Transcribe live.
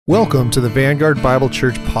Welcome to the Vanguard Bible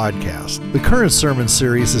Church podcast. The current sermon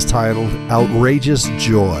series is titled Outrageous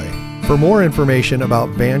Joy. For more information about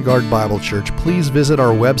Vanguard Bible Church, please visit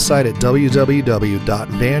our website at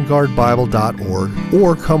www.vanguardbible.org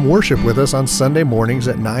or come worship with us on Sunday mornings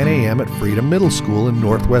at 9 a.m. at Freedom Middle School in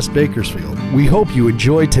Northwest Bakersfield. We hope you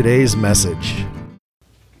enjoy today's message.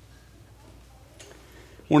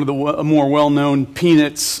 One of the more well-known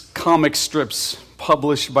Peanuts comic strips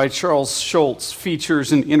published by Charles Schulz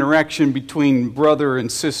features an interaction between brother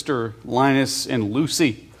and sister Linus and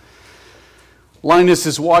Lucy. Linus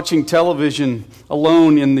is watching television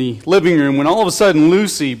alone in the living room when all of a sudden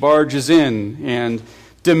Lucy barges in and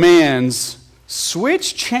demands,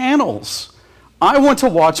 "Switch channels. I want to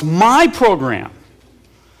watch my program."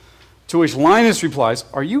 To which Linus replies,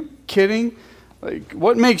 "Are you kidding?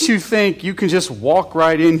 What makes you think you can just walk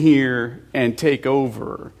right in here and take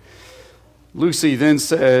over?" Lucy then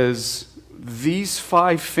says, "These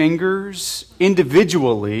 5 fingers,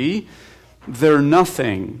 individually, they're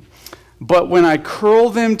nothing. But when I curl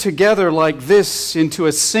them together like this into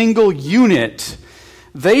a single unit,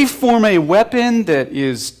 they form a weapon that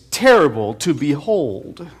is terrible to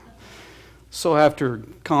behold." So after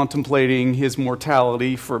contemplating his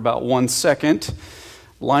mortality for about 1 second,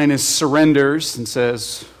 Linus surrenders and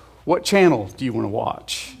says, "What channel do you want to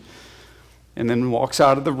watch?" And then walks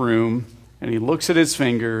out of the room. And he looks at his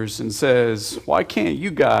fingers and says, "Why can't you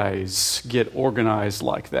guys get organized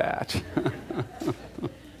like that?"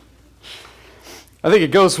 I think it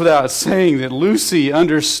goes without saying that Lucy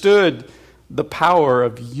understood the power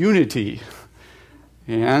of unity.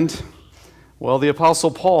 And, well, the Apostle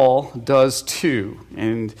Paul does too.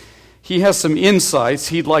 And he has some insights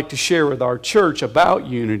he'd like to share with our church about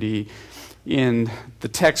unity in the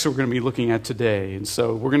text we're going to be looking at today. And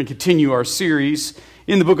so we're going to continue our series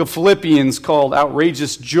in the book of Philippians called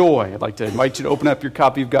Outrageous Joy. I'd like to invite you to open up your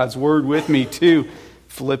copy of God's Word with me to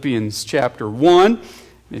Philippians chapter 1.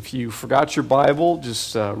 If you forgot your Bible,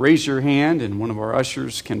 just raise your hand and one of our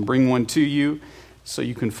ushers can bring one to you so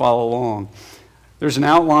you can follow along. There's an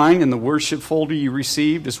outline in the worship folder you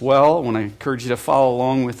received as well. I want to encourage you to follow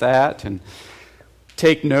along with that and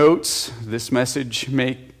take notes. This message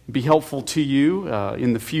may be helpful to you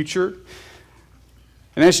in the future.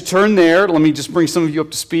 And as you turn there, let me just bring some of you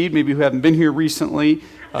up to speed, maybe who haven't been here recently.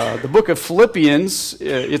 The book of Philippians,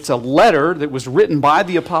 it's a letter that was written by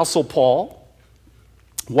the Apostle Paul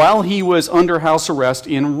while he was under house arrest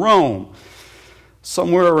in Rome,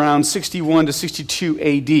 somewhere around 61 to 62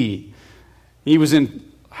 AD. He was in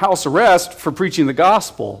house arrest for preaching the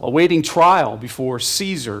gospel, awaiting trial before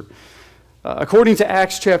Caesar. According to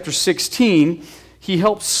Acts chapter 16, he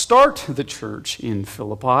helped start the church in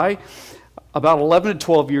Philippi about 11 to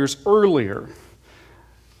 12 years earlier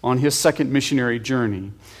on his second missionary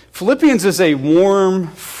journey. Philippians is a warm,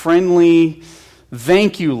 friendly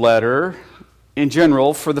thank you letter in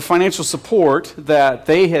general for the financial support that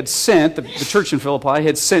they had sent, the church in Philippi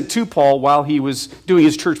had sent to Paul while he was doing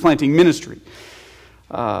his church planting ministry.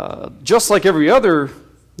 Just like every other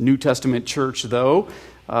New Testament church, though,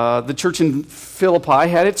 the church in Philippi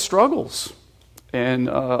had its struggles. And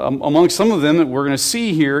among some of them that we're going to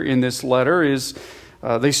see here in this letter is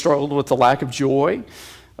they struggled with the lack of joy.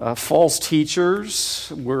 False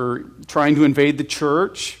teachers were trying to invade the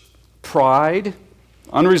church, pride,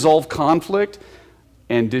 unresolved conflict,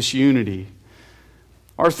 and disunity.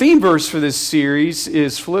 Our theme verse for this series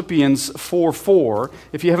is Philippians 4:4.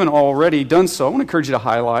 If you haven't already done so, I want to encourage you to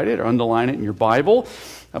highlight it or underline it in your Bible.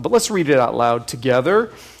 But let's read it out loud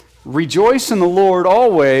together. "Rejoice in the Lord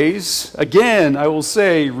always. Again, I will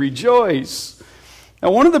say, rejoice."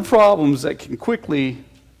 Now, one of the problems that can quickly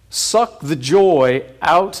suck the joy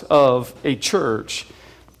out of a church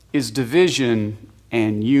is division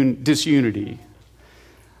and disunity.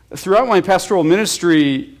 Throughout my pastoral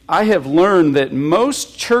ministry, I have learned that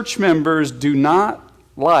most church members do not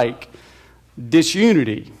like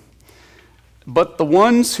disunity, but the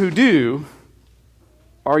ones who do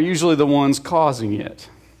are usually the ones causing it.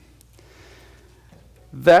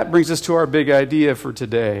 That brings us to our big idea for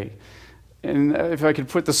today. And if I could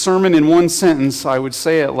put the sermon in one sentence, I would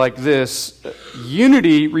say it like this: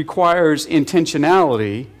 unity requires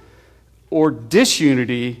intentionality, or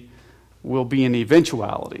disunity will be an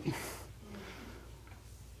eventuality.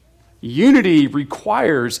 Unity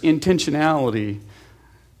requires intentionality,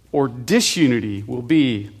 or disunity will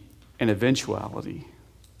be an eventuality.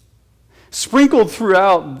 Sprinkled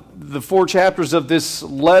throughout the 4 chapters of this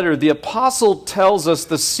letter, the apostle tells us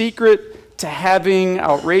the secret to having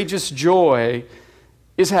outrageous joy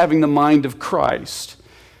is having the mind of Christ.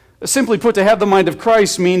 Simply put, to have the mind of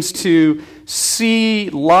Christ means to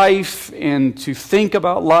see life and to think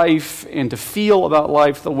about life and to feel about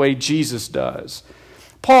life the way Jesus does.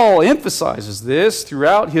 Paul emphasizes this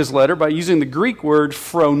throughout his letter by using the Greek word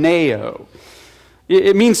phroneo.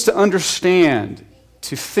 It means to understand,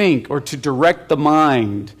 to think, or to direct the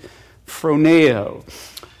mind. Phroneo.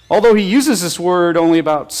 Although he uses this word only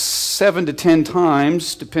about 7 to 10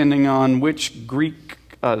 times, depending on which Greek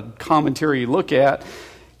commentary you look at,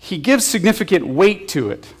 he gives significant weight to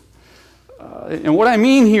it. And what I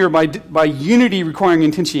mean here by unity requiring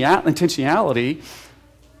intentionality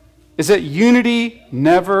is that unity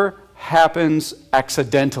never happens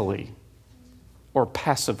accidentally or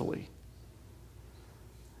passively.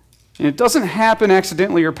 And it doesn't happen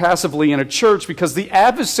accidentally or passively in a church because the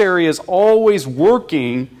adversary is always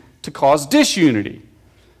working to cause disunity.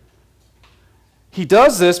 He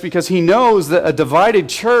does this because he knows that a divided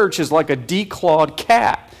church is like a declawed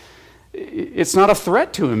cat. It's not a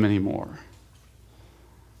threat to him anymore.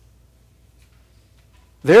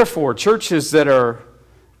 Therefore, churches that are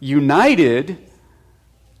united,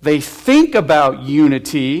 they think about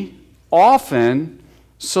unity often,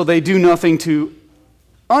 so they do nothing to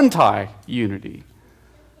untie unity.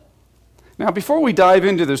 Now, before we dive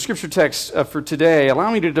into the scripture text for today,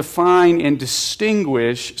 allow me to define and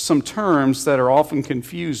distinguish some terms that are often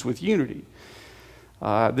confused with unity.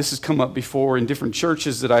 This has come up before in different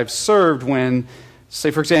churches that I've served when, say,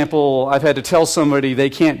 for example, I've had to tell somebody they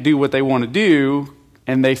can't do what they want to do,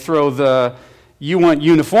 and they throw you want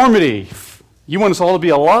uniformity. You want us all to be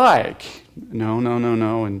alike. No.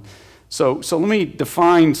 And so let me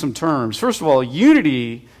define some terms. First of all,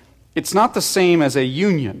 unity, it's not the same as a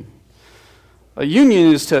union. A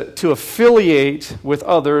union is to affiliate with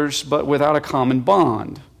others, but without a common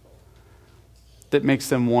bond that makes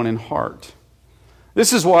them one in heart.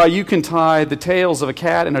 This is why you can tie the tails of a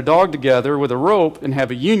cat and a dog together with a rope and have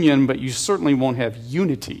a union, but you certainly won't have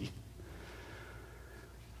unity.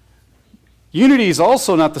 Unity is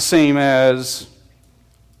also not the same as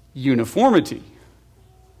uniformity.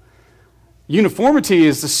 Uniformity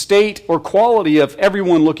is the state or quality of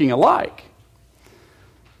everyone looking alike.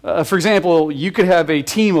 For example, you could have a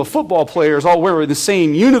team of football players all wearing the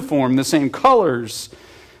same uniform, the same colors,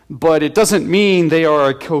 but it doesn't mean they are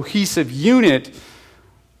a cohesive unit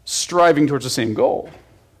striving towards the same goal.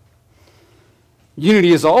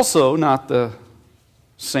 Unity is also not the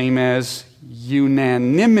same as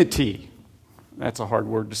unanimity. That's a hard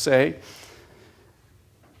word to say.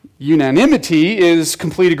 Unanimity is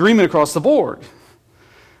complete agreement across the board,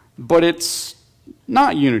 but it's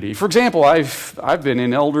not unity. For example, I've been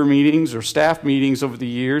in elder meetings or staff meetings over the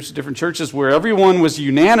years, different churches where everyone was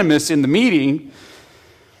unanimous in the meeting,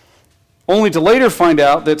 only to later find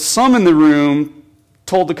out that some in the room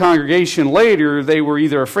told the congregation later they were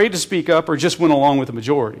either afraid to speak up or just went along with the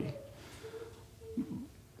majority.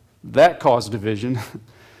 That caused division,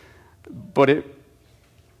 but it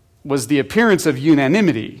was the appearance of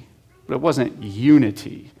unanimity, but it wasn't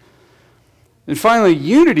unity. And finally,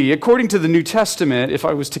 unity, according to the New Testament, if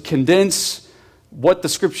I was to condense what the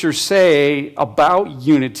scriptures say about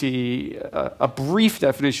unity, a brief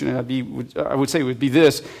definition I would say would be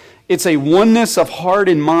this: it's a oneness of heart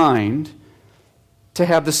and mind to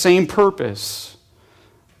have the same purpose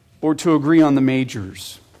or to agree on the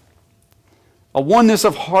majors. A oneness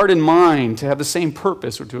of heart and mind to have the same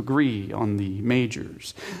purpose or to agree on the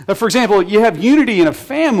majors. For example, you have unity in a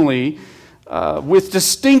family with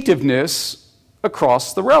distinctiveness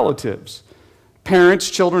across the relatives. Parents,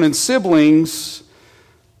 children, and siblings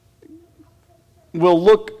will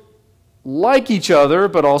look like each other,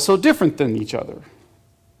 but also different than each other.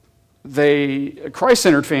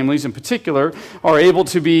 Christ-centered families in particular are able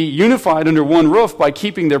to be unified under one roof by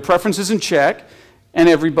keeping their preferences in check and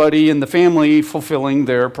everybody in the family fulfilling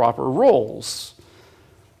their proper roles.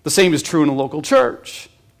 The same is true in a local church.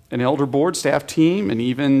 An elder board, staff team, and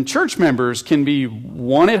even church members can be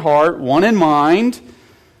one at heart, one in mind,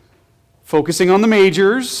 focusing on the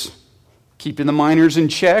majors, keeping the minors in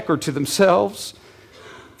check or to themselves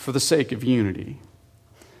for the sake of unity.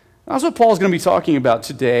 That's what Paul's going to be talking about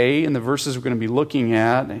today in the verses we're going to be looking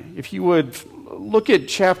at. If you would look at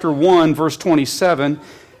chapter 1, verse 27,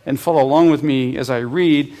 and follow along with me as I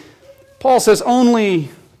read, Paul says, "Only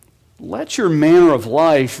let your manner of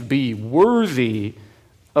life be worthy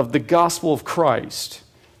of the gospel of Christ,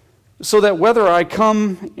 so that whether I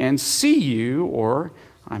come and see you or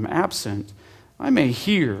I'm absent, I may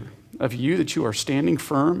hear of you that you are standing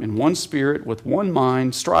firm in one spirit with one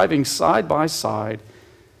mind, striving side by side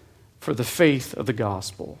for the faith of the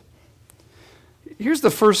gospel." Here's the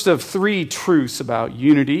first of three truths about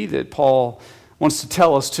unity that Paul wants to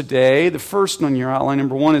tell us today. The first on your outline,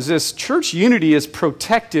 number one, is this: church unity is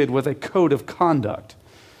protected with a code of conduct.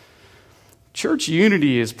 Church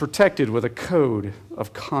unity is protected with a code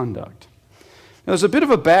of conduct. Now, there's a bit of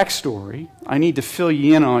a backstory I need to fill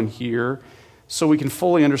you in on here so we can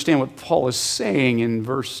fully understand what Paul is saying in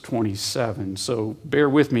verse 27. So bear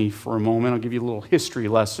with me for a moment. I'll give you a little history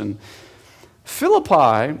lesson.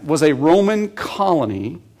 Philippi was a Roman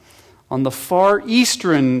colony on the far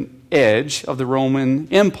eastern edge of the Roman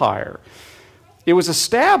Empire. It was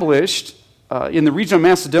established in the region of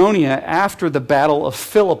Macedonia after the Battle of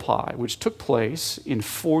Philippi, which took place in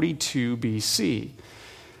 42 BC.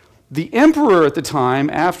 The emperor at the time,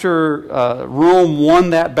 after Rome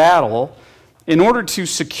won that battle, in order to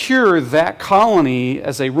secure that colony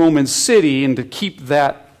as a Roman city and to keep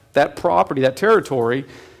that property, that territory,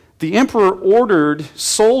 the emperor ordered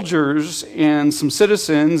soldiers and some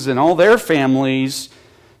citizens and all their families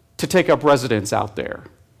to take up residence out there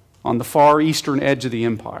on the far eastern edge of the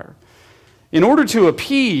empire. In order to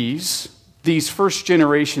appease these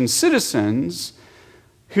first-generation citizens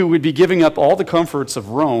who would be giving up all the comforts of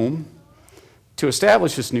Rome to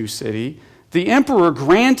establish this new city, the emperor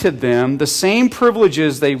granted them the same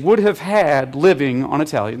privileges they would have had living on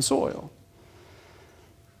Italian soil.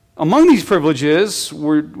 Among these privileges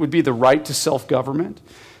would be the right to self-government,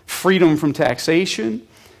 freedom from taxation,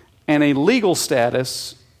 and a legal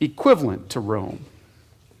status equivalent to Rome.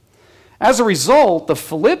 As a result, the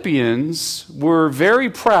Philippians were very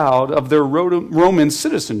proud of their Roman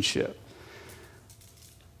citizenship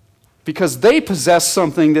because they possessed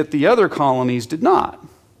something that the other colonies did not.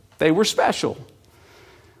 They were special.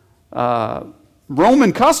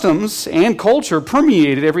 Roman customs and culture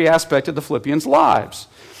permeated every aspect of the Philippians' lives,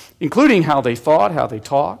 including how they thought, how they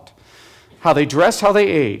talked, how they dressed, how they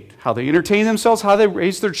ate, how they entertained themselves, how they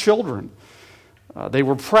raised their children. They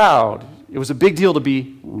were proud. It was a big deal to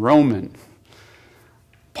be Roman.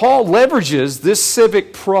 Paul leverages this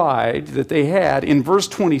civic pride that they had in verse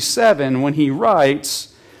 27 when he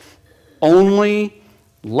writes, "Only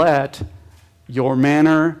let your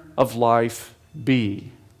manner of life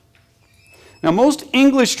be." Now, most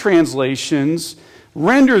English translations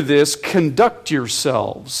render this "conduct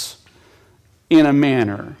yourselves in a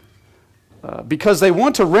manner," because they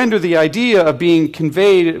want to render the idea being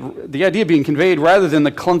conveyed rather than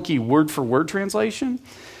the clunky word-for-word translation.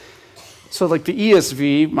 So like the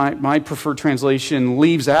ESV, my preferred translation,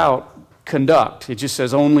 leaves out conduct. It just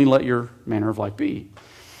says, "Only let your manner of life be."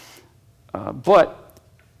 But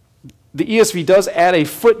the ESV does add a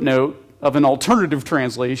footnote of an alternative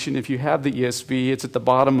translation. If you have the ESV, it's at the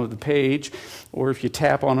bottom of the page, or if you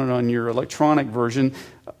tap on it on your electronic version,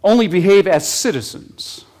 "Only behave as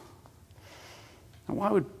citizens." Now,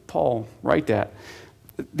 why would Paul write that?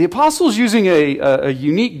 The apostle is using a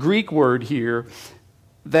unique Greek word here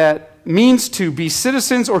that means to be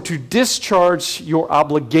citizens or to discharge your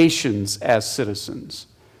obligations as citizens.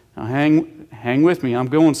 Now, hang with me. I'm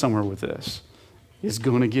going somewhere with this. It's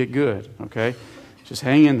going to get good, okay? Just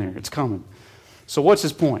hang in there. It's coming. So what's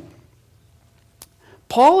his point?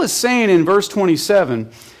 Paul is saying in verse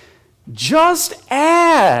 27, just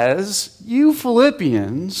as you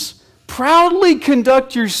Philippians proudly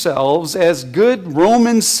conduct yourselves as good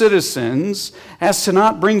Roman citizens as to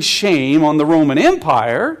not bring shame on the Roman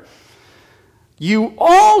Empire, you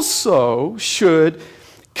also should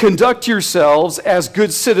conduct yourselves as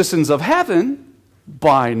good citizens of heaven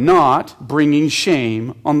by not bringing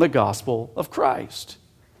shame on the gospel of Christ.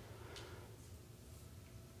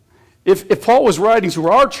 If Paul was writing to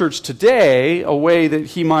our church today, a way that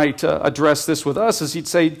he might address this with us is he'd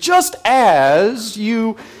say, just as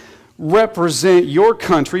you represent your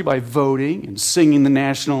country by voting and singing the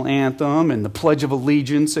national anthem and the Pledge of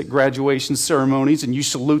Allegiance at graduation ceremonies, and you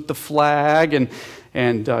salute the flag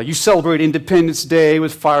and you celebrate Independence Day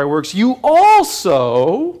with fireworks, you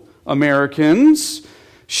also, Americans,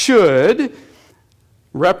 should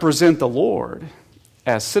represent the Lord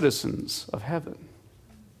as citizens of heaven.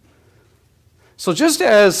 So just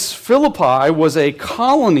as Philippi was a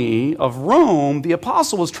colony of Rome, the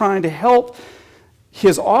apostle was trying to help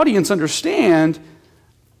his audience understand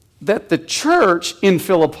that the church in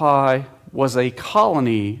Philippi was a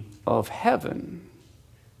colony of heaven.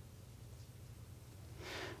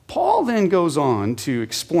 Paul then goes on to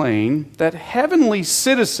explain that heavenly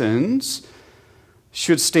citizens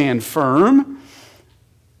should stand firm.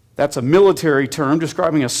 That's a military term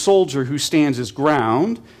describing a soldier who stands his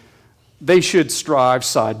ground. They should strive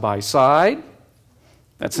side by side.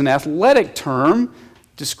 That's an athletic term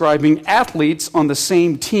describing athletes on the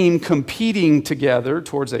same team competing together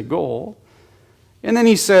towards a goal. And then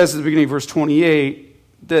he says at the beginning of verse 28,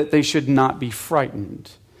 that they should not be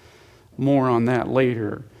frightened. More on that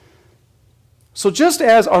later. So just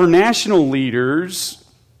as our national leaders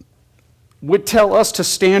would tell us to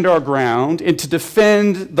stand our ground and to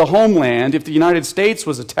defend the homeland if the United States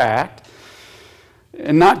was attacked,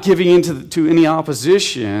 and not giving in to any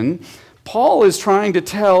opposition, Paul is trying to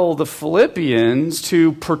tell the Philippians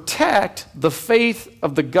to protect the faith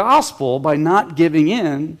of the gospel by not giving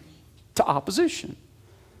in to opposition.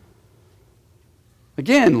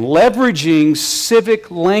 Again, leveraging civic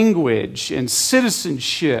language and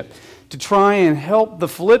citizenship to try and help the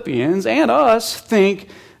Philippians and us think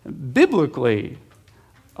biblically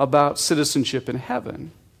about citizenship in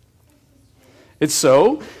heaven. It's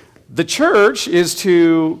so, the church is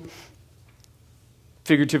to,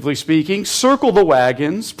 figuratively speaking, circle the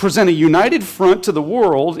wagons, present a united front to the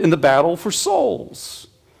world in the battle for souls.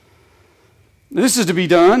 This is to be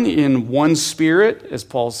done in one spirit, as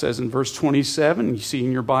Paul says in verse 27, you see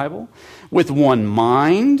in your Bible, with one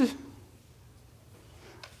mind,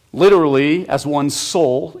 literally as one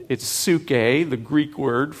soul. It's suke, the Greek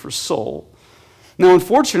word for soul. Now,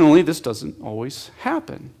 unfortunately, this doesn't always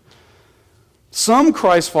happen. Some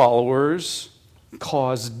Christ followers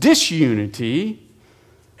cause disunity,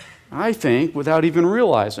 I think, without even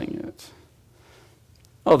realizing it.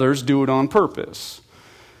 Others do it on purpose.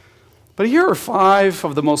 But here are 5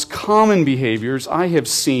 of the most common behaviors I have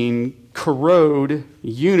seen corrode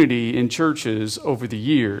unity in churches over the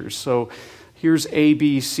years. So here's A,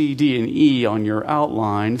 B, C, D, and E on your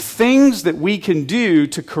outline. Things that we can do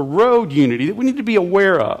to corrode unity that we need to be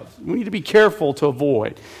aware of. We need to be careful to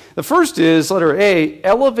avoid. The first is, letter A,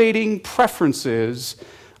 elevating preferences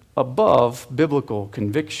above biblical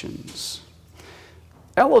convictions.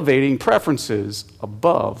 Elevating preferences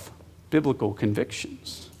above biblical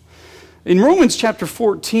convictions. In Romans chapter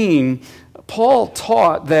 14, Paul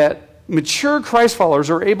taught that mature Christ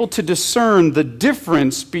followers are able to discern the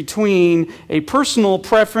difference between a personal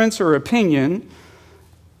preference or opinion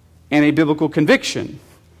and a biblical conviction.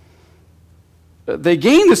 They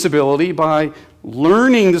gain this ability by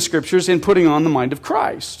learning the Scriptures and putting on the mind of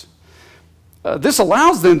Christ. This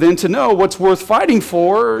allows them then to know what's worth fighting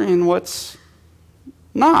for and what's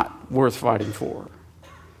not worth fighting for.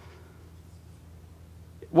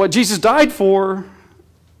 What Jesus died for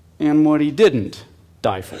and what he didn't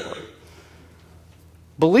die for.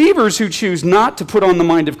 Believers who choose not to put on the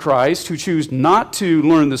mind of Christ, who choose not to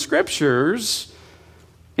learn the Scriptures,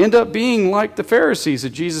 end up being like the Pharisees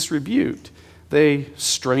that Jesus rebuked. They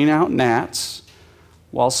strain out gnats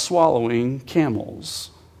while swallowing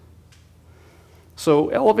camels. So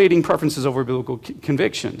elevating preferences over biblical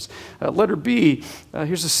convictions. Letter B,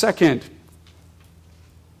 here's a second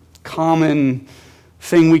common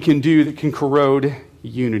thing we can do that can corrode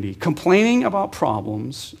unity. Complaining about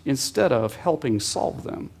problems instead of helping solve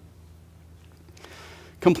them.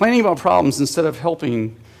 Complaining about problems instead of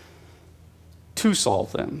helping to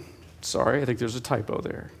solve them. Sorry, I think there's a typo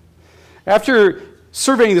there. After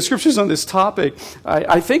surveying the Scriptures on this topic,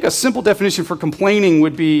 I think a simple definition for complaining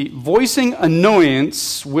would be voicing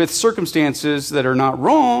annoyance with circumstances that are not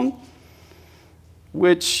wrong,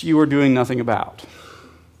 which you are doing nothing about.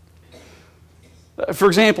 For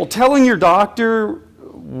example, telling your doctor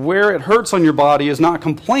where it hurts on your body is not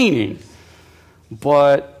complaining,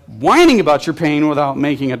 but whining about your pain without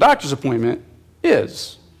making a doctor's appointment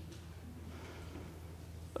is.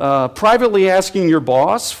 Privately asking your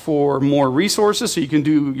boss for more resources so you can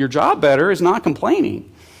do your job better is not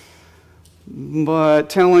complaining.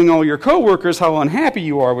 But telling all your coworkers how unhappy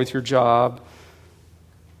you are with your job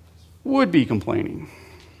would be complaining.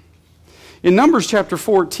 In Numbers chapter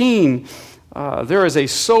 14, there is a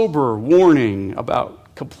sober warning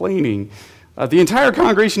about complaining. The entire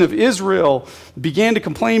congregation of Israel began to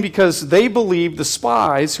complain because they believed the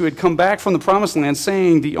spies who had come back from the promised land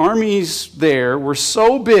saying the armies there were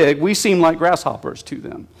so big we seemed like grasshoppers to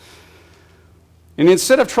them. And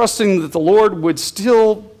instead of trusting that the Lord would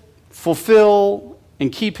still fulfill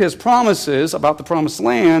and keep his promises about the promised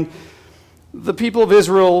land, the people of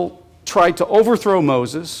Israel tried to overthrow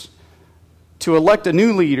Moses to elect a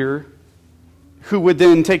new leader who would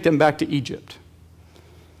then take them back to Egypt.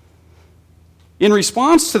 In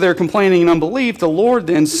response to their complaining and unbelief, the Lord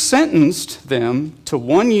then sentenced them to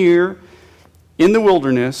 1 year in the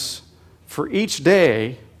wilderness for each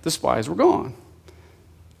day the spies were gone,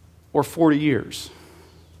 or 40 years.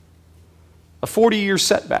 A 40-year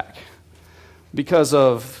setback because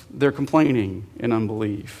of their complaining and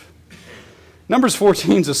unbelief. Numbers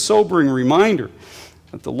 14 is a sobering reminder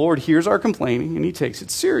that the Lord hears our complaining and he takes it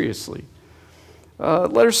seriously.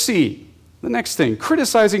 Letter C, the next thing,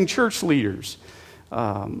 criticizing church leaders.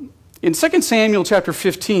 In 2 Samuel chapter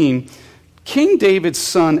 15, King David's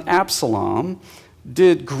son Absalom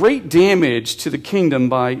did great damage to the kingdom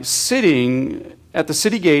by sitting at the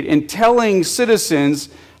city gate and telling citizens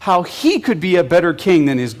how he could be a better king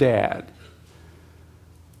than his dad.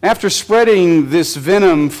 After spreading this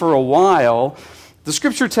venom for a while, the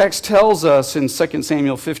scripture text tells us in 2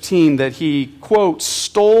 Samuel 15 that he, quote,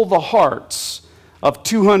 stole the hearts of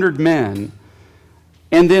 200 men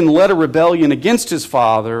and then led a rebellion against his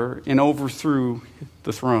father and overthrew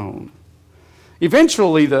the throne.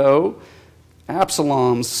 Eventually, though,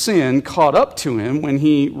 Absalom's sin caught up to him when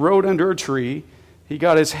he rode under a tree. He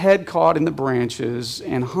got his head caught in the branches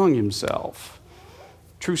and hung himself.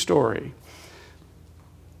 True story.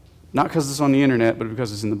 Not because it's on the internet, but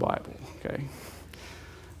because it's in the Bible. Okay.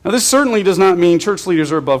 Now, this certainly does not mean church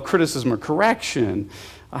leaders are above criticism or correction.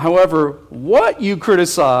 However, what you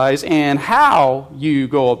criticize and how you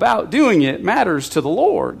go about doing it matters to the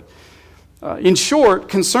Lord. In short,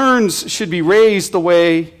 concerns should be raised the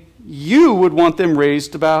way you would want them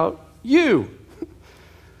raised about you.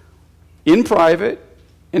 In private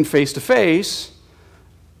and face-to-face,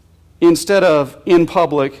 instead of in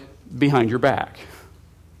public behind your back.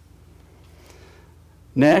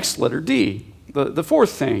 Next, letter D. The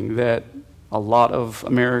fourth thing that a lot of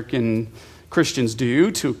American Christians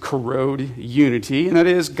do to corrode unity, and that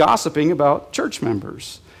is gossiping about church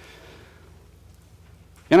members.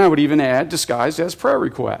 And I would even add, disguised as prayer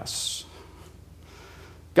requests.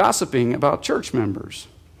 Gossiping about church members.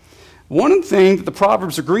 One thing that the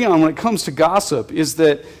Proverbs agree on when it comes to gossip is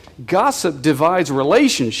that gossip divides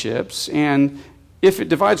relationships, and if it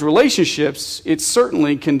divides relationships, it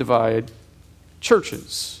certainly can divide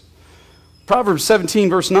churches. Proverbs 17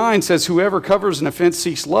 verse 9 says, whoever covers an offense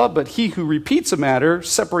seeks love, but he who repeats a matter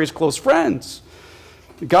separates close friends.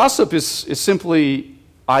 Gossip is simply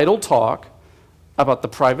idle talk about the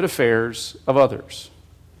private affairs of others.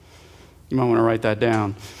 You might want to write that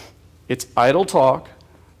down. It's idle talk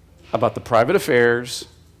about the private affairs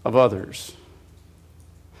of others.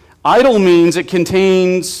 Idle means it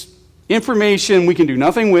contains information we can do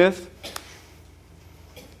nothing with.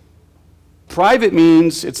 Private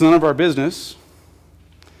means it's none of our business.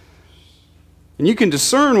 And you can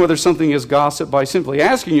discern whether something is gossip by simply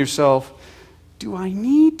asking yourself, do I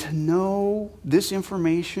need to know this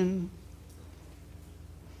information?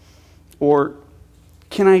 Or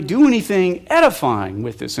can I do anything edifying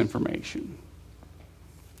with this information?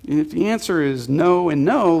 And if the answer is no and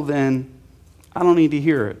no, then I don't need to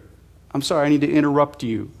hear it. I'm sorry, I need to interrupt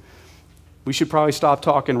you. We should probably stop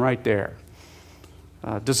talking right there.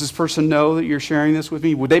 Does this person know that you're sharing this with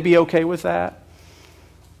me? Would they be okay with that?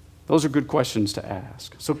 Those are good questions to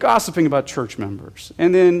ask. So gossiping about church members.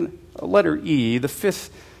 And then letter E, the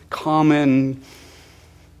fifth common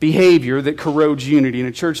behavior that corrodes unity in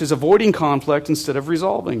a church is avoiding conflict instead of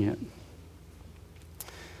resolving it.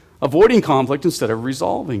 Avoiding conflict instead of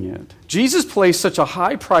resolving it. Jesus placed such a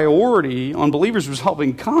high priority on believers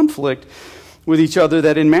resolving conflict with each other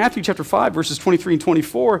that in Matthew chapter 5, verses 23 and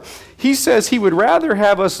 24, he says he would rather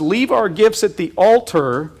have us leave our gifts at the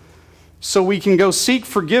altar so we can go seek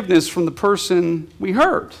forgiveness from the person we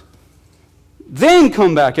hurt, then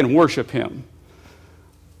come back and worship him.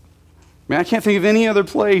 I can't think of any other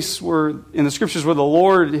place where in the scriptures where the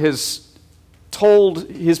Lord has told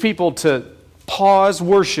his people to pause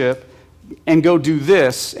worship and go do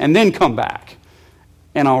this and then come back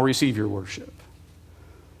and I'll receive your worship.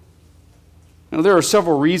 Now, there are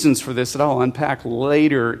several reasons for this that I'll unpack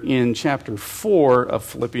later in chapter 4 of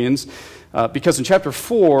Philippians, because in chapter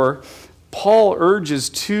 4, Paul urges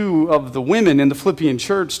two of the women in the Philippian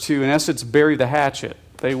church to, in essence, bury the hatchet.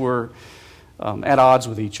 They were at odds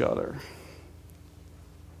with each other.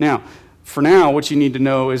 Now, for now, what you need to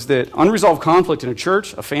know is that unresolved conflict in a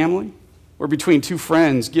church, a family, or between two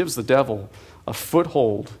friends gives the devil a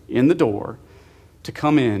foothold in the door to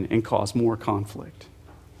come in and cause more conflict.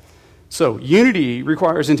 So, unity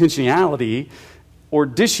requires intentionality, or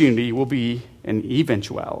disunity will be an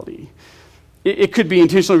eventuality. It could be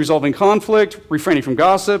intentionally resolving conflict, refraining from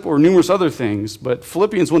gossip, or numerous other things, but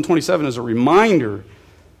Philippians 1:27 is a reminder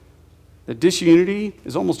that disunity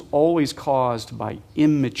is almost always caused by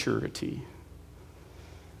immaturity.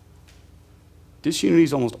 Disunity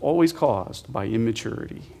is almost always caused by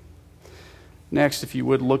immaturity. Next, if you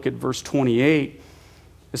would look at verse 28,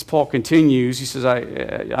 as Paul continues, he says, I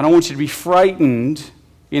don't want you to be frightened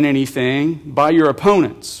in anything by your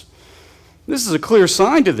opponents. This is a clear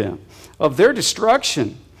sign to them of their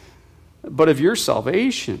destruction, but of your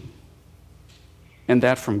salvation, and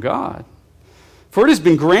that from God. For it has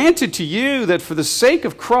been granted to you that for the sake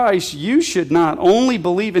of Christ you should not only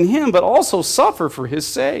believe in him, but also suffer for his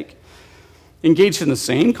sake. engaged in the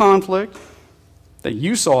same conflict that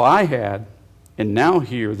you saw I had, and now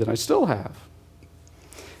hear that I still have.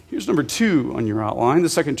 Here's number 2 on your outline, the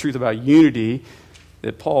second truth about unity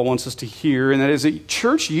that Paul wants us to hear, and that is that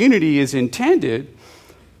church unity is intended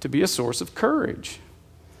to be a source of courage.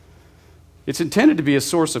 It's intended to be a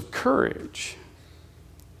source of courage.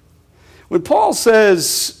 When Paul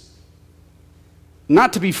says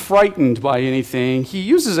not to be frightened by anything, he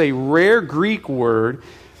uses a rare Greek word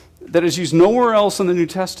that is used nowhere else in the New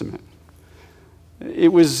Testament.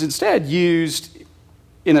 It was instead used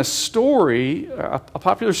in a story, a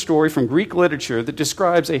popular story from Greek literature that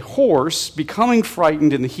describes a horse becoming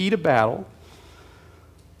frightened in the heat of battle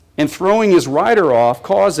and throwing his rider off,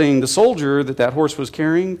 causing the soldier that horse was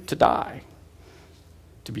carrying to die,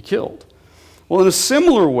 to be killed. Well, in a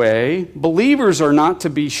similar way, believers are not to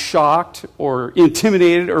be shocked or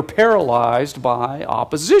intimidated or paralyzed by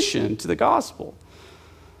opposition to the gospel.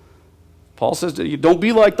 Paul says that you don't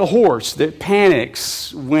be like the horse that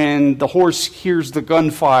panics when the horse hears the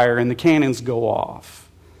gunfire and the cannons go off.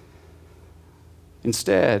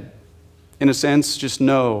 Instead, in a sense, just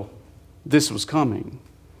know this was coming.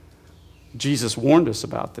 Jesus warned us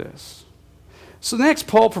about this. So next,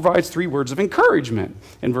 Paul provides 3 words of encouragement.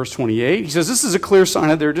 In verse 28, he says, this is a clear sign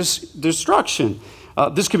of their destruction.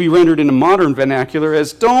 This could be rendered in a modern vernacular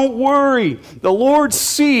as, don't worry, the Lord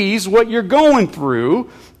sees what you're going through,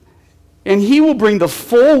 and he will bring the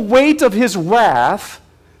full weight of his wrath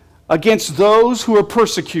against those who are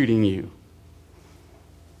persecuting you.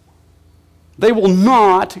 They will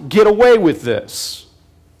not get away with this.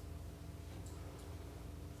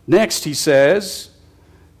 Next, he says,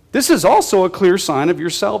 this is also a clear sign of your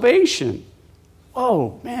salvation.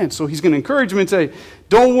 Oh, man, so he's going to encourage them and say,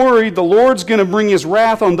 don't worry, the Lord's going to bring his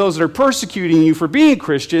wrath on those that are persecuting you for being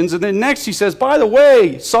Christians. And then next he says, by the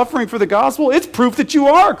way, suffering for the gospel, it's proof that you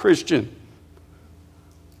are a Christian.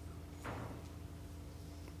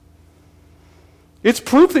 It's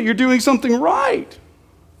proof that you're doing something right.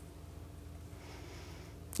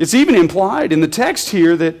 It's even implied in the text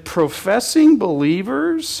here that professing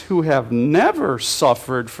believers who have never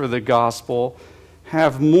suffered for the gospel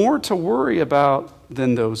have more to worry about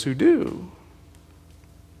than those who do.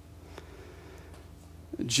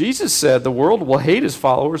 Jesus said the world will hate his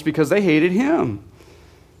followers because they hated him,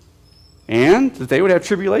 and that they would have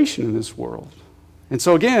tribulation in this world. And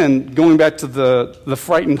so again, going back to the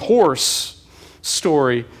frightened horse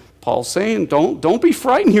story, Paul's saying, don't be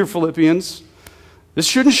frightened here, Philippians. This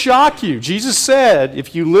shouldn't shock you. Jesus said,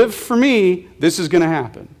 if you live for me, this is going to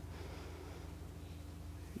happen.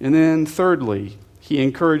 And then thirdly, he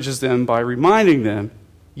encourages them by reminding them,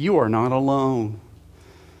 you are not alone.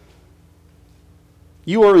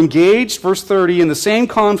 You are engaged, verse 30, in the same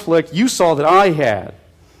conflict you saw that I had.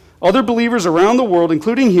 Other believers around the world,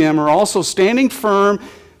 including him, are also standing firm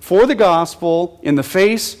for the gospel in the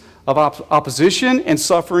face of opposition and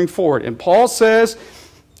suffering for it. And Paul says,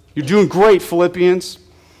 you're doing great, Philippians.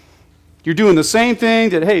 You're doing the same thing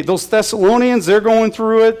that, hey, those Thessalonians, they're going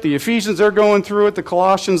through it. The Ephesians, they're going through it. The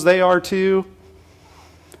Colossians, they are too.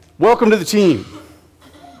 Welcome to the team.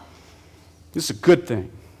 This is a good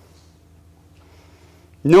thing.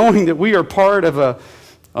 Knowing that we are part of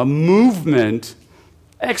a movement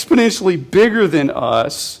exponentially bigger than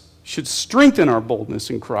us should strengthen our boldness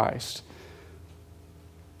in Christ.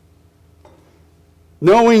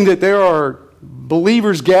 Knowing that there are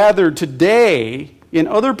believers gathered today in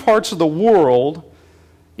other parts of the world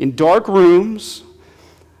in dark rooms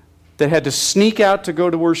that had to sneak out to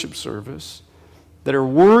go to worship service, that are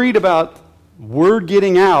worried about word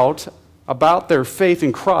getting out about their faith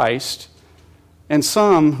in Christ, and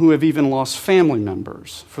some who have even lost family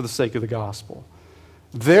members for the sake of the gospel.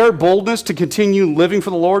 Their boldness to continue living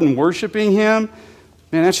for the Lord and worshiping him,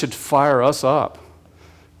 man, that should fire us up,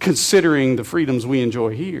 considering the freedoms we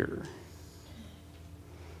enjoy here.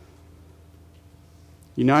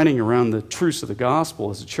 Uniting around the truths of the gospel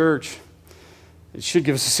as a church, it should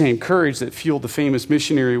give us the same courage that fueled the famous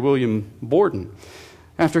missionary William Borden.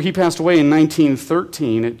 After he passed away in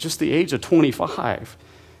 1913 at just the age of 25,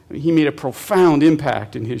 he made a profound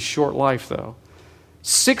impact in his short life, though.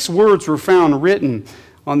 6 words were found written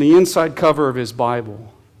on the inside cover of his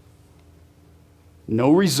Bible.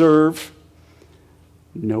 No reserve,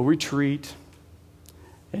 no retreat,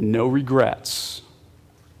 and no regrets.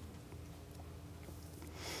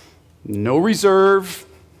 No reserve,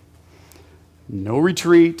 no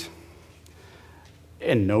retreat,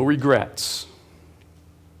 and no regrets.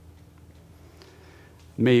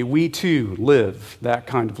 May we too live that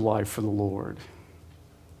kind of life for the Lord.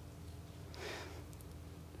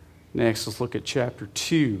 Next, let's look at chapter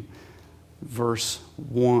 2. verses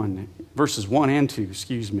 1 and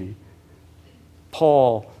 2,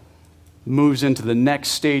 Paul moves into the next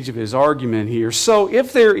stage of his argument here. So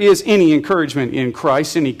if there is any encouragement in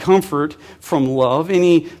Christ, any comfort from love,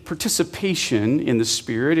 any participation in the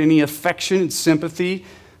Spirit, any affection and sympathy,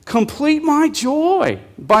 complete my joy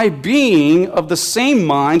by being of the same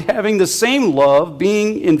mind, having the same love,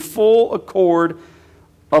 being in full accord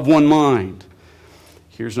of one mind.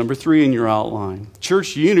 Here's number 3 in your outline.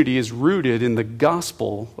 Church unity is rooted in the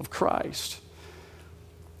gospel of Christ.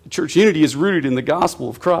 Church unity is rooted in the gospel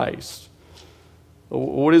of Christ.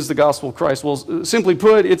 What is the gospel of Christ? Well, simply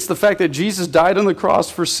put, it's the fact that Jesus died on the cross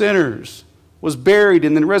for sinners, was buried,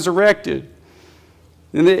 and then resurrected.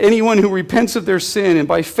 And that anyone who repents of their sin and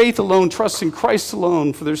by faith alone, trusts in Christ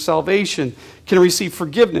alone for their salvation, can receive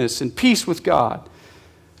forgiveness and peace with God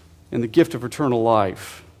and the gift of eternal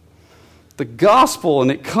life. The gospel, and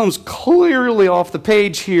it comes clearly off the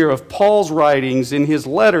page here of Paul's writings in his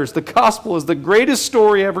letters, the gospel is the greatest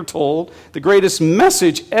story ever told, the greatest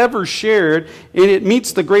message ever shared, and it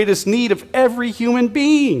meets the greatest need of every human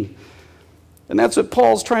being. And that's what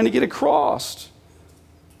Paul's trying to get across.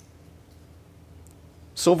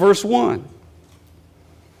 So verse 1.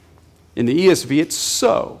 In the ESV, it's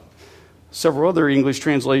so. Several other English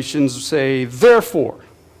translations say, therefore.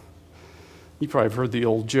 You probably have heard the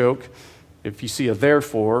old joke. If you see a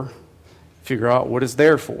therefore, figure out what it's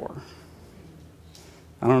there for.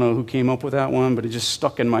 I don't know who came up with that one, but it just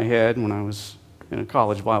stuck in my head when I was in a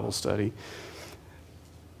college Bible study.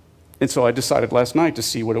 And so I decided last night to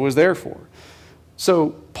see what it was there for. So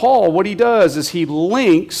Paul, what he does is he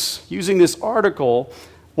links, using this article,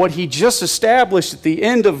 what he just established at the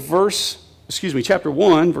end of chapter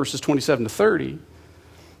 1, verses 27 to 30.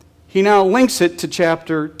 He now links it to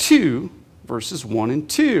chapter 2, verses 1 and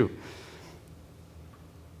 2.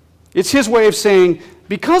 It's his way of saying,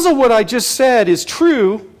 because of what I just said is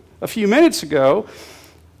true a few minutes ago,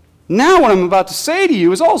 now what I'm about to say to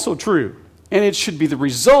you is also true. And it should be the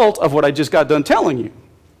result of what I just got done telling you.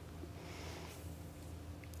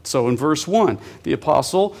 So in verse 1, the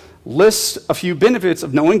apostle lists a few benefits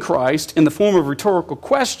of knowing Christ in the form of rhetorical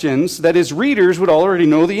questions that his readers would already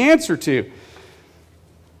know the answer to.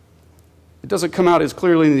 It doesn't come out as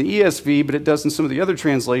clearly in the ESV, but it does in some of the other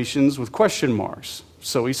translations with question marks.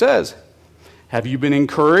 So he says, have you been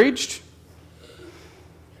encouraged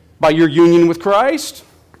by your union with Christ?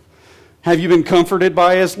 Have you been comforted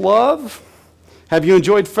by his love? Have you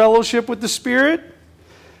enjoyed fellowship with the Spirit?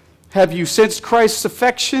 Have you sensed Christ's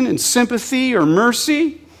affection and sympathy or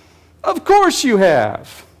mercy? Of course you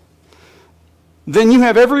have. Then you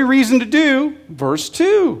have every reason to do, verse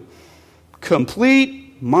 2,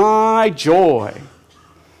 complete my joy.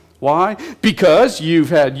 Why? Because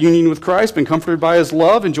you've had union with Christ, been comforted by his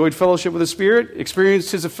love, enjoyed fellowship with the Spirit,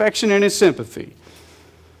 experienced his affection and his sympathy.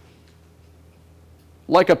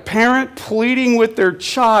 Like a parent pleading with their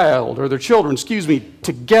child, or their children,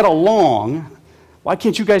 to get along. Why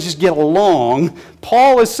can't you guys just get along?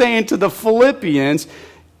 Paul is saying to the Philippians,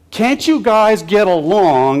 can't you guys get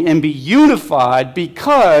along and be unified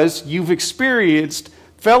because you've experienced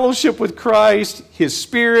fellowship with Christ, his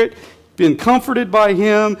Spirit, been comforted by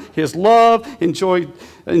him, his love, enjoyed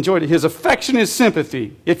his affection, his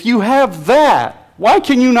sympathy. If you have that, why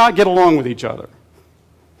can you not get along with each other?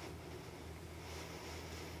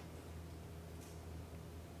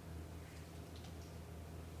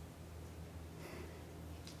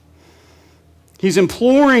 He's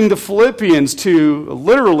imploring the Philippians to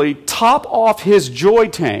literally top off his joy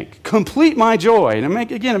tank, complete my joy. And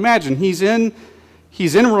again, imagine he's in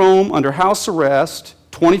Rome under house arrest,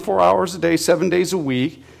 24 hours a day, 7 days a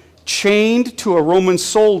week, chained to a Roman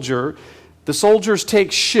soldier. The soldiers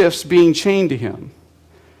take shifts being chained to him.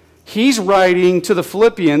 He's writing to the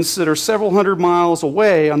Philippians that are several hundred miles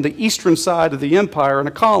away on the eastern side of the empire in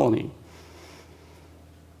a colony.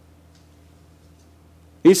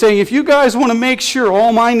 He's saying, if you guys want to make sure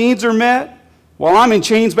all my needs are met while I'm in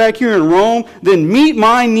chains back here in Rome, then meet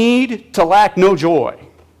my need to lack no joy.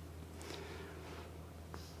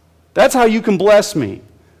 That's how you can bless me,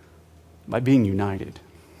 by being united.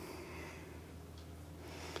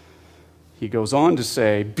 He goes on to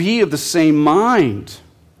say, be of the same mind.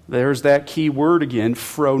 There's that key word again,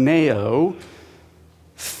 phroneo.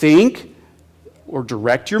 Think or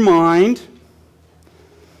direct your mind.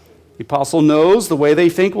 The apostle knows the way they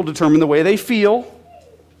think will determine the way they feel,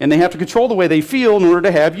 and they have to control the way they feel in order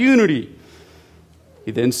to have unity. He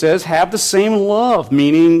then says, have the same love,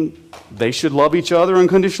 meaning they should love each other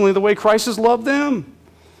unconditionally the way Christ has loved them.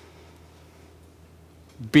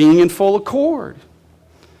 Being in full accord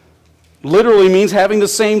literally means having the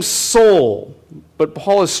same soul. But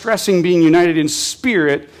Paul is stressing being united in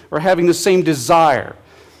spirit or having the same desire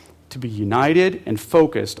to be united and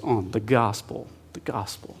focused on the gospel, the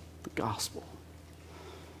gospel, the gospel.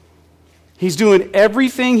 He's doing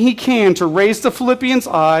everything he can to raise the Philippians'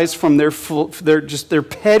 eyes from their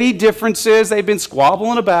petty differences they've been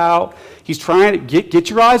squabbling about. He's trying to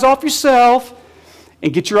get your eyes off yourself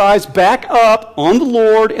and get your eyes back up on the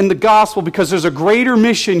Lord and the gospel, because there's a greater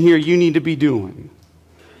mission here you need to be doing.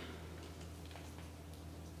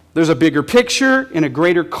 There's a bigger picture and a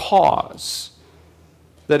greater cause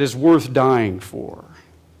that is worth dying for.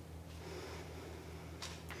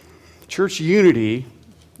 Church unity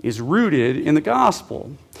is rooted in the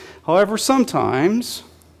gospel. However, sometimes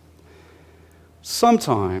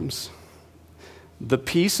the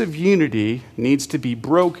peace of unity needs to be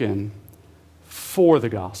broken for the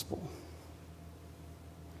gospel.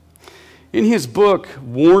 In his book,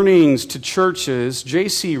 Warnings to Churches,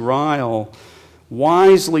 J.C. Ryle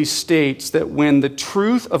wisely states that when the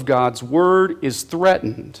truth of God's word is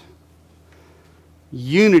threatened,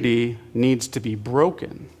 unity needs to be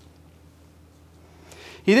broken.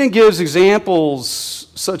 He then gives examples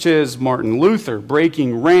such as Martin Luther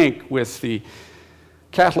breaking rank with the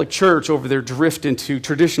Catholic Church over their drift into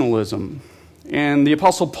traditionalism, and the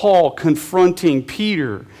Apostle Paul confronting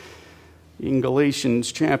Peter in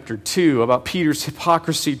Galatians chapter 2 about Peter's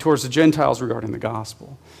hypocrisy towards the Gentiles regarding the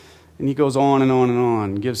gospel. And he goes on and on and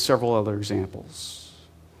on, gives several other examples.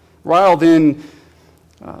 Ryle then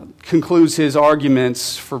concludes his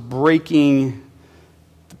arguments for breaking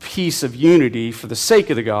peace of unity for the sake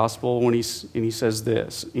of the gospel and he says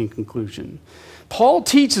this in conclusion. Paul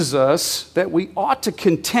teaches us that we ought to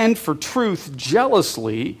contend for truth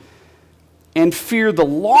jealously and fear the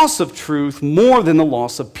loss of truth more than the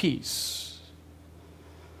loss of peace.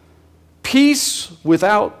 Peace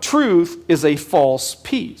without truth is a false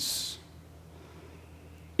peace.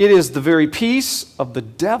 It is the very peace of the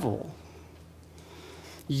devil.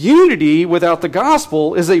 Unity without the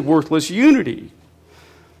gospel is a worthless unity.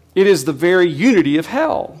 It is the very unity of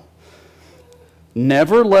hell.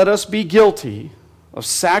 Never let us be guilty of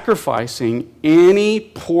sacrificing any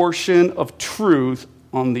portion of truth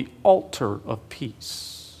on the altar of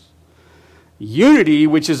peace. Unity,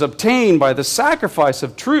 which is obtained by the sacrifice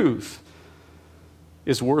of truth,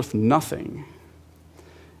 is worth nothing.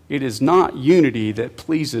 It is not unity that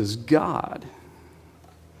pleases God.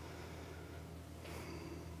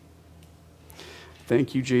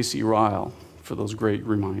 Thank you, J.C. Ryle, for those great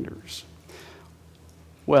reminders.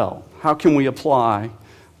 Well, how can we apply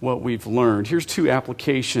what we've learned? Here's two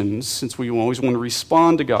applications, since we always want to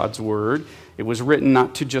respond to God's word. It was written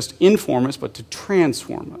not to just inform us, but to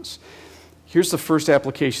transform us. Here's the first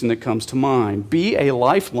application that comes to mind. Be a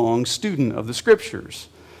lifelong student of the Scriptures.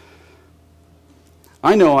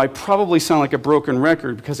 I know I probably sound like a broken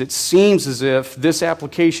record because it seems as if this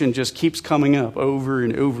application just keeps coming up over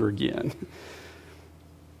and over again.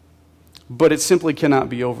 But it simply cannot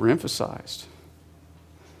be overemphasized.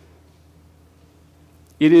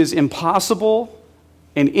 It is impossible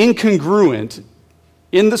and incongruent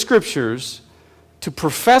in the Scriptures to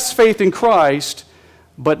profess faith in Christ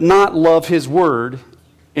but not love His Word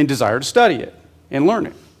and desire to study it and learn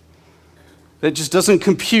it. That just doesn't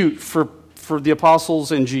compute for the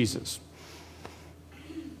apostles and Jesus.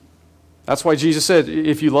 That's why Jesus said,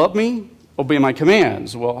 if you love me, obey my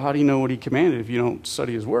commands. Well, how do you know what He commanded if you don't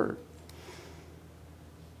study His Word?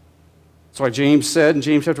 That's why James said in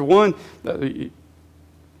James chapter 1,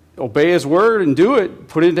 obey His word and do it.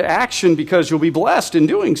 Put it into action because you'll be blessed in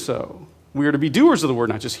doing so. We are to be doers of the word,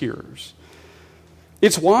 not just hearers.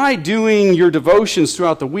 It's why doing your devotions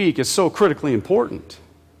throughout the week is so critically important.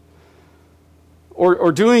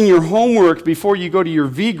 Or doing your homework before you go to your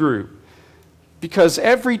V group. Because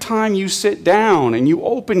every time you sit down and you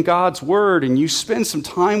open God's word and you spend some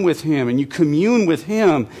time with Him and you commune with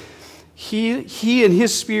Him, He and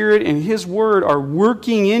His Spirit and His Word are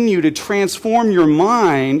working in you to transform your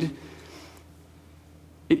mind.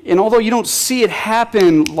 And although you don't see it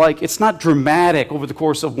happen, like it's not dramatic over the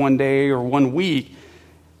course of one day or 1 week,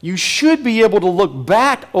 you should be able to look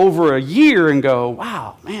back over a year and go,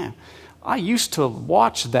 wow, man, I used to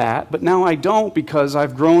watch that, but now I don't because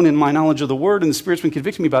I've grown in my knowledge of the Word and the Spirit's been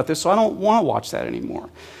convicting me about this, so I don't want to watch that anymore.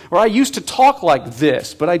 Or I used to talk like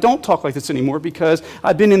this, but I don't talk like this anymore because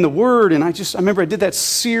I've been in the Word and I remember I did that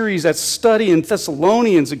series, that study in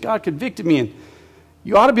Thessalonians, and God convicted me. And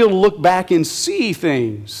you ought to be able to look back and see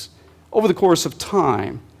things over the course of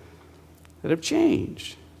time that have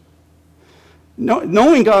changed.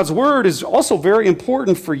 Knowing God's Word is also very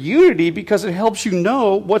important for unity because it helps you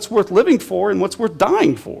know what's worth living for and what's worth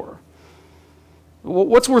dying for.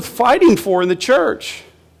 What's worth fighting for in the church?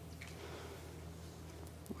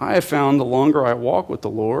 I have found the longer I walk with the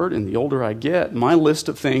Lord and the older I get, my list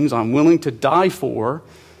of things I'm willing to die for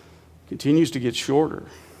continues to get shorter.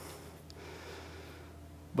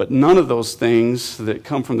 But none of those things that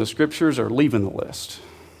come from the Scriptures are leaving the list.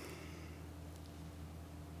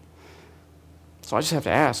 So I just have to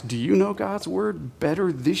ask, do you know God's Word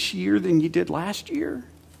better this year than you did last year?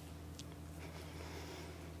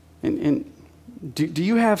 And do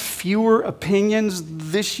you have fewer opinions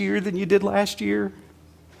this year than you did last year?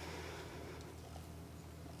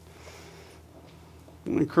 I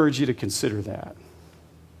encourage you to consider that.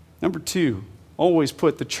 Number 2, always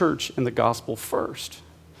put the church and the gospel first.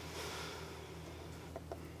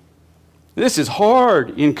 This is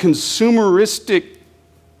hard in consumeristic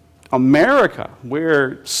America,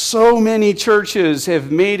 where so many churches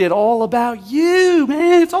have made it all about you,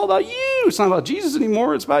 man. It's all about you. It's not about Jesus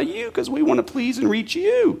anymore. It's about you because we want to please and reach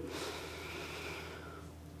you.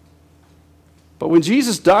 But when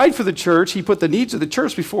Jesus died for the church, he put the needs of the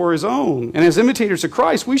church before his own. And as imitators of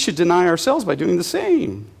Christ, we should deny ourselves by doing the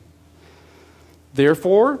same.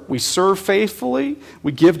 Therefore, we serve faithfully,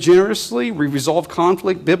 we give generously, we resolve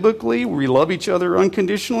conflict biblically, we love each other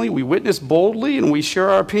unconditionally, we witness boldly, and we share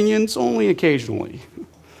our opinions only occasionally.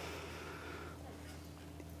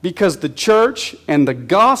 Because the church and the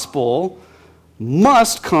gospel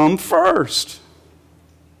must come first.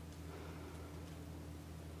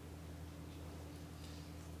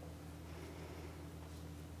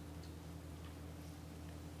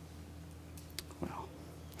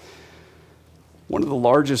 One of the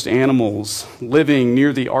largest animals living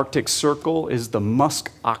near the Arctic Circle is the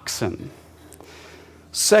musk oxen.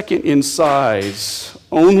 Second in size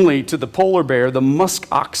only to the polar bear, the musk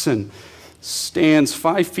oxen stands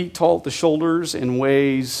 5 feet tall at the shoulders and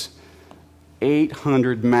weighs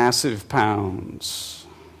 800 massive pounds.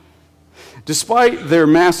 Despite their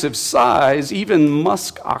massive size, even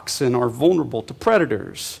musk oxen are vulnerable to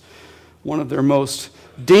predators. One of their most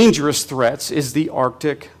dangerous threats is the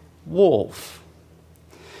Arctic wolf.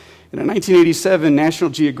 In a 1987 National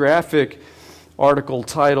Geographic article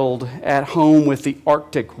titled "At Home with the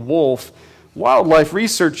Arctic Wolf," wildlife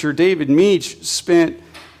researcher David Meach spent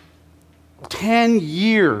 10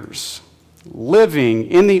 years living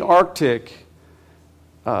in the Arctic.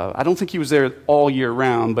 I don't think he was there all year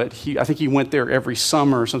round, but I think he went there every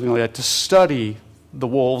summer or something like that to study the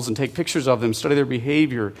wolves and take pictures of them, study their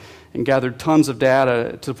behavior, and gathered tons of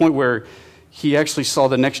data to the point where he actually saw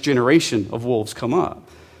the next generation of wolves come up.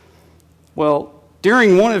 Well,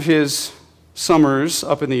 during one of his summers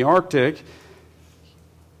up in the Arctic,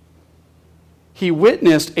 he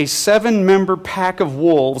witnessed a 7-member pack of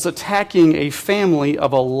wolves attacking a family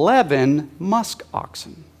of 11 musk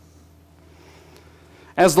oxen.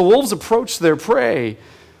 As the wolves approached their prey,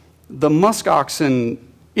 the musk oxen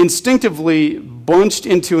instinctively bunched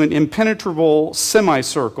into an impenetrable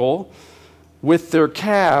semicircle with their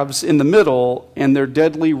calves in the middle and their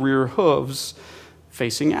deadly rear hooves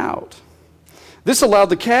facing out. This allowed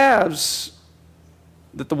the calves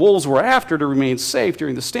that the wolves were after to remain safe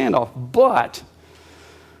during the standoff. But,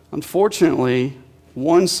 unfortunately,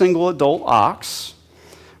 one single adult ox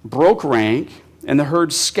broke rank, and the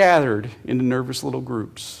herd scattered into nervous little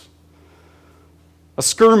groups. A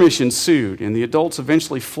skirmish ensued, and the adults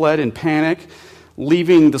eventually fled in panic,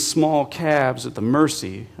 leaving the small calves at the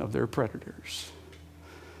mercy of their predators.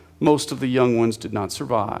 Most of the young ones did not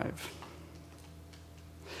survive.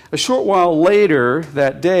 A short while later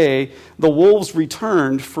that day, the wolves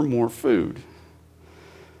returned for more food.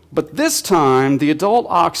 But this time, the adult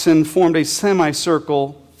oxen formed a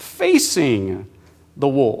semicircle facing the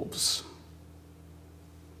wolves.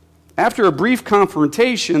 After a brief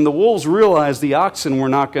confrontation, the wolves realized the oxen were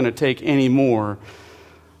not going to take any more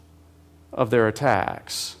of their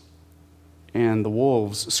attacks. And the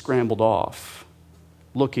wolves scrambled off,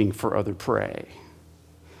 looking for other prey.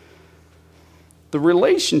 The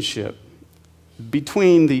relationship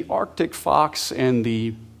between the Arctic fox and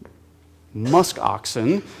the musk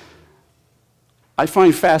oxen I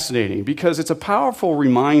find fascinating because it's a powerful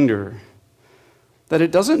reminder that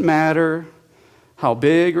it doesn't matter how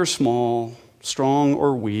big or small, strong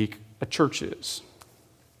or weak a church is.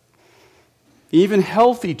 Even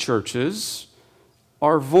healthy churches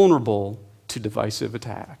are vulnerable to divisive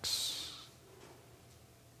attacks.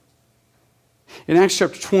 In Acts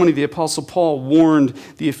chapter 20, the Apostle Paul warned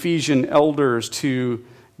the Ephesian elders to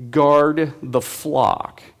guard the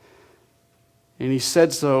flock. And he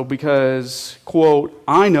said so because, quote,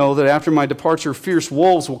 "I know that after my departure, fierce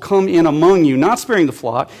wolves will come in among you, not sparing the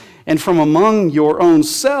flock, And from among your own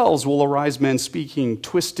selves will arise men speaking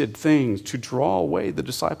twisted things to draw away the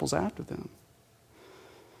disciples after them.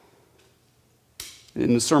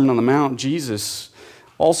 In the Sermon on the Mount, Jesus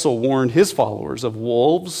also warned his followers of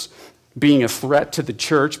wolves being a threat to the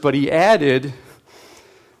church, but he added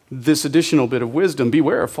this additional bit of wisdom: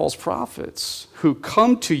 beware of false prophets who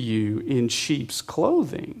come to you in sheep's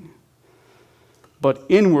clothing, but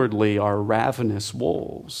inwardly are ravenous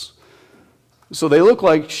wolves. So they look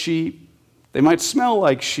like sheep, they might smell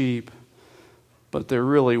like sheep, but they're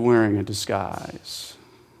really wearing a disguise.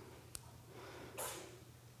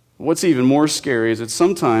 What's even more scary is that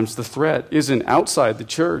sometimes the threat isn't outside the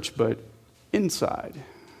church, but inside.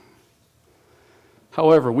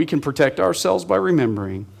 However, we can protect ourselves by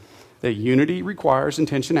remembering that unity requires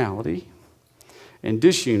intentionality, and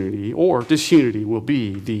disunity will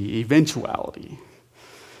be the eventuality.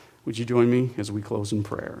 Would you join me as we close in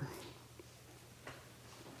prayer?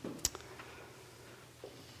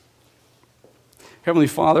 Heavenly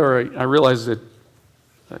Father, I realize that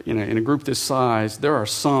in a group this size, there are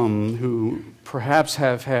some who perhaps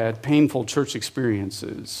have had painful church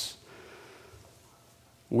experiences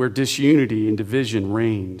where disunity and division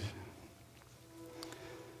reigned.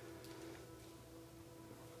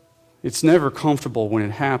 It's never comfortable when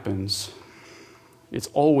it happens. It's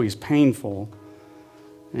always painful,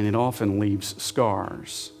 and it often leaves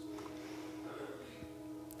scars.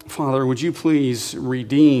 Father, would you please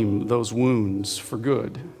redeem those wounds for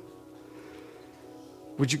good?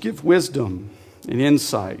 Would you give wisdom and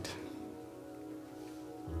insight?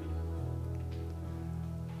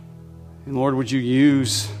 And Lord, would you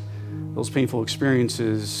use those painful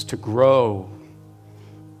experiences to grow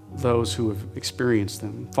those who have experienced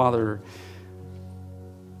them? Father,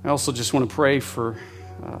 I also just want to pray for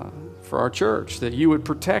our church, that you would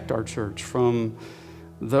protect our church from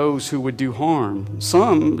those who would do harm.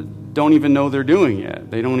 Some don't even know they're doing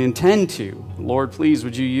it. They don't intend to. Lord, please,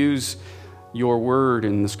 would you use your word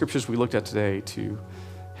and the scriptures we looked at today to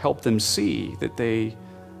help them see that they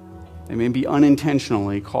may be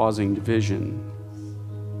unintentionally causing division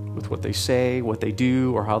with what they say, what they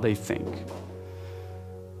do, or how they think.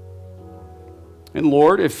 And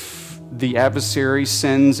Lord, if the adversary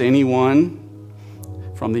sends anyone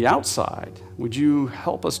from the outside, would you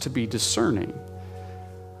help us to be discerning,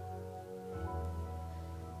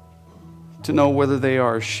 to know whether they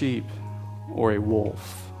are a sheep or a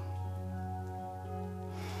wolf?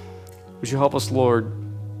 Would you help us, Lord,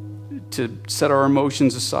 to set our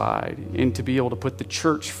emotions aside and to be able to put the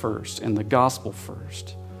church first and the gospel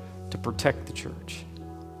first, to protect the church?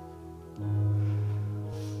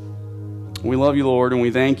 We love you, Lord, and we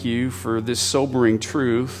thank you for this sobering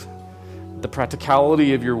truth, the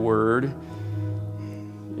practicality of your word,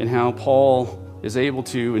 and how Paul is able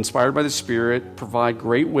to, inspired by the Spirit, provide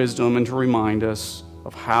great wisdom and to remind us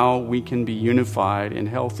of how we can be unified and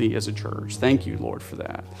healthy as a church. Thank you, Lord, for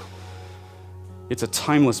that. It's a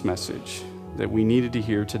timeless message that we needed to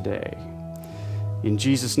hear today. In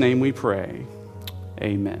Jesus' name we pray.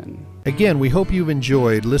 Amen. Again, we hope you've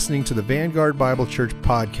enjoyed listening to the Vanguard Bible Church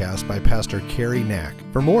podcast by Pastor Cary.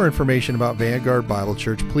 For more information about Vanguard Bible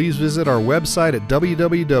Church, please visit our website at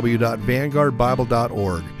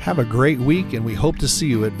www.vanguardbible.org. Have a great week, and we hope to see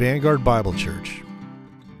you at Vanguard Bible Church.